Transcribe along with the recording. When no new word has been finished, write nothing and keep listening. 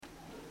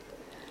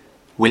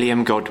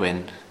William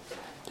Godwin,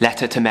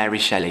 Letter to Mary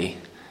Shelley,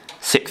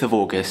 6th of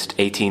August,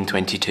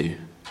 1822.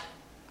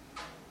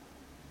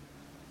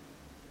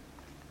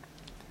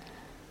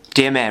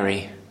 Dear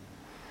Mary,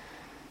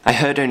 I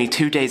heard only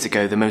 2 days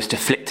ago the most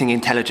afflicting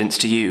intelligence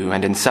to you,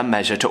 and in some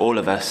measure to all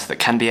of us, that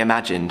can be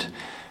imagined,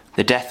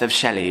 the death of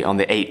Shelley on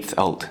the 8th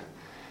ult.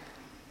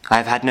 I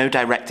have had no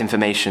direct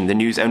information. The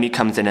news only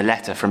comes in a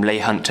letter from Leigh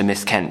Hunt to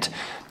Miss Kent,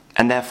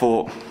 and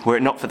therefore, were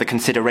it not for the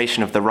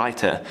consideration of the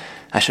writer,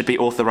 I should be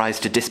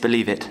authorized to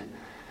disbelieve it.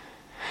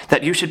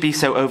 That you should be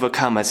so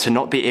overcome as to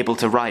not be able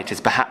to write is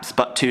perhaps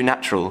but too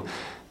natural,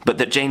 but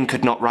that Jane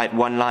could not write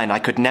one line I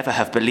could never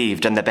have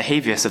believed, and the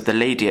behaviour of the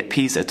lady at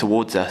Pisa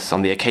towards us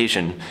on the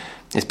occasion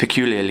is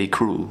peculiarly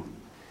cruel.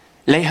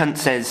 Leigh Hunt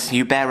says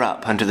you bear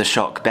up under the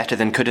shock better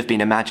than could have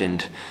been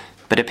imagined,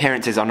 but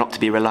appearances are not to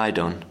be relied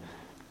on.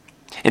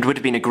 It would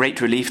have been a great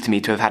relief to me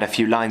to have had a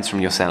few lines from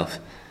yourself.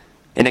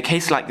 In a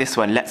case like this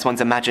one lets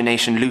one's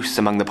imagination loose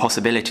among the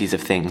possibilities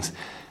of things,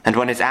 and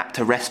one is apt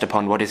to rest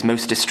upon what is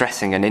most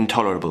distressing and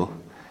intolerable.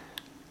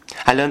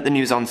 I learnt the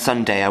news on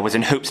Sunday. I was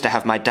in hopes to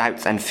have my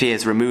doubts and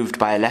fears removed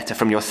by a letter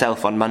from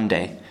yourself on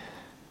Monday.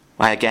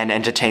 I again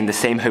entertain the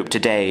same hope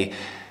today,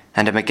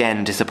 and am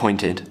again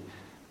disappointed.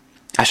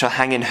 I shall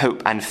hang in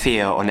hope and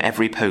fear on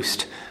every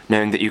post,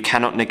 knowing that you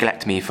cannot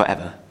neglect me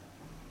forever.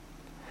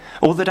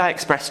 All that I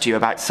expressed to you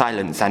about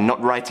silence and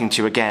not writing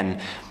to you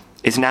again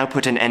is now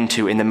put an end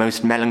to in the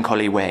most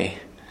melancholy way.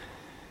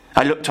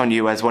 I looked on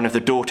you as one of the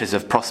daughters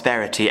of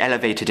prosperity,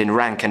 elevated in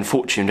rank and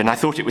fortune, and I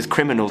thought it was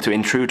criminal to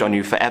intrude on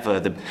you forever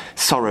the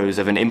sorrows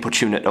of an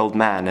importunate old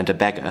man and a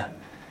beggar.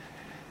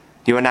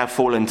 You are now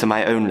fallen to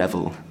my own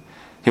level.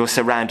 You are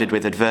surrounded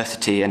with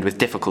adversity and with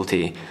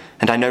difficulty,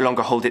 and I no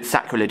longer hold it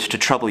sacrilege to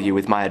trouble you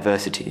with my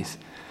adversities.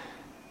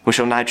 We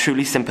shall now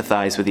truly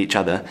sympathize with each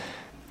other,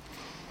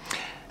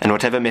 and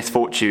whatever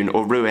misfortune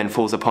or ruin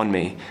falls upon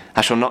me,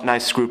 I shall not now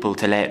scruple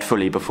to lay it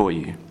fully before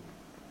you.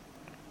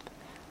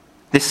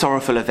 This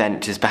sorrowful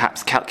event is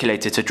perhaps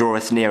calculated to draw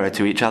us nearer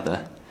to each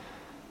other.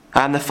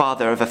 I am the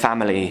father of a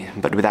family,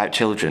 but without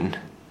children.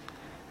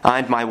 I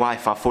and my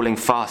wife are falling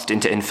fast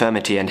into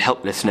infirmity and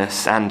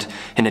helplessness, and,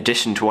 in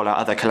addition to all our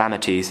other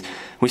calamities,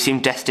 we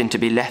seem destined to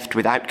be left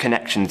without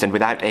connections and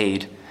without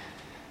aid.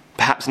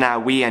 Perhaps now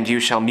we and you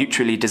shall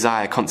mutually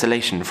desire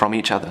consolation from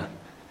each other.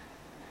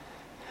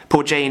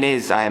 Poor Jane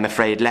is, I am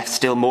afraid, left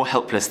still more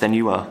helpless than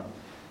you are.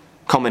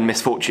 Common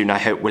misfortune, I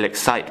hope, will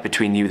excite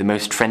between you the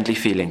most friendly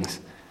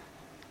feelings.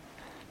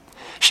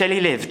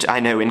 Shelley lived, I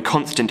know, in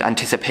constant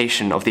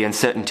anticipation of the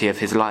uncertainty of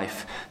his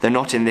life, though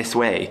not in this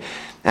way,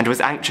 and was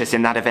anxious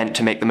in that event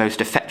to make the most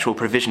effectual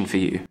provision for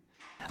you.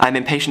 I am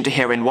impatient to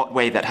hear in what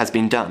way that has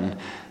been done,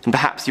 and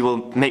perhaps you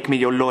will make me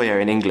your lawyer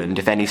in England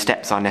if any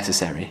steps are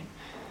necessary.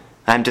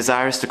 I am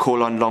desirous to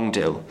call on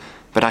Longdill,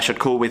 but I should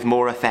call with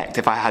more effect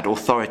if I had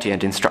authority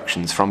and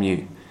instructions from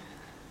you.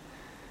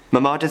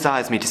 Mamma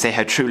desires me to say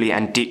how truly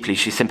and deeply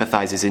she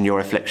sympathizes in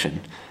your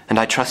affliction, and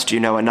I trust you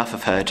know enough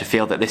of her to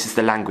feel that this is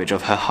the language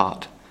of her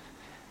heart.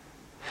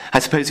 I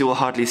suppose you will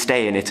hardly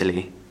stay in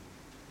Italy.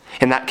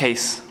 In that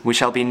case, we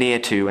shall be near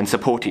to and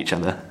support each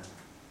other.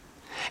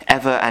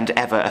 Ever and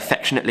ever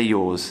affectionately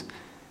yours,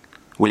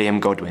 William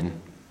Godwin.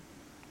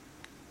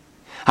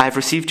 I have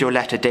received your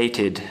letter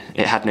dated,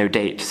 it had no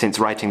date, since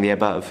writing the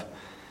above.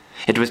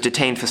 It was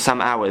detained for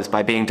some hours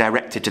by being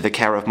directed to the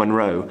care of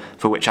Monroe,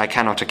 for which I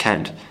cannot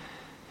account.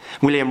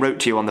 William wrote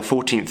to you on the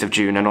 14th of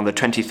June and on the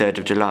 23rd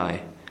of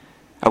July.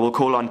 I will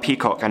call on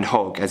Peacock and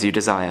Hogg as you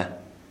desire.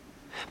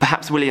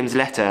 Perhaps William's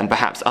letter and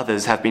perhaps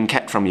others have been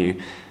kept from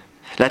you.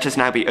 Let us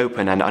now be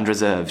open and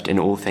unreserved in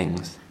all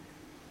things.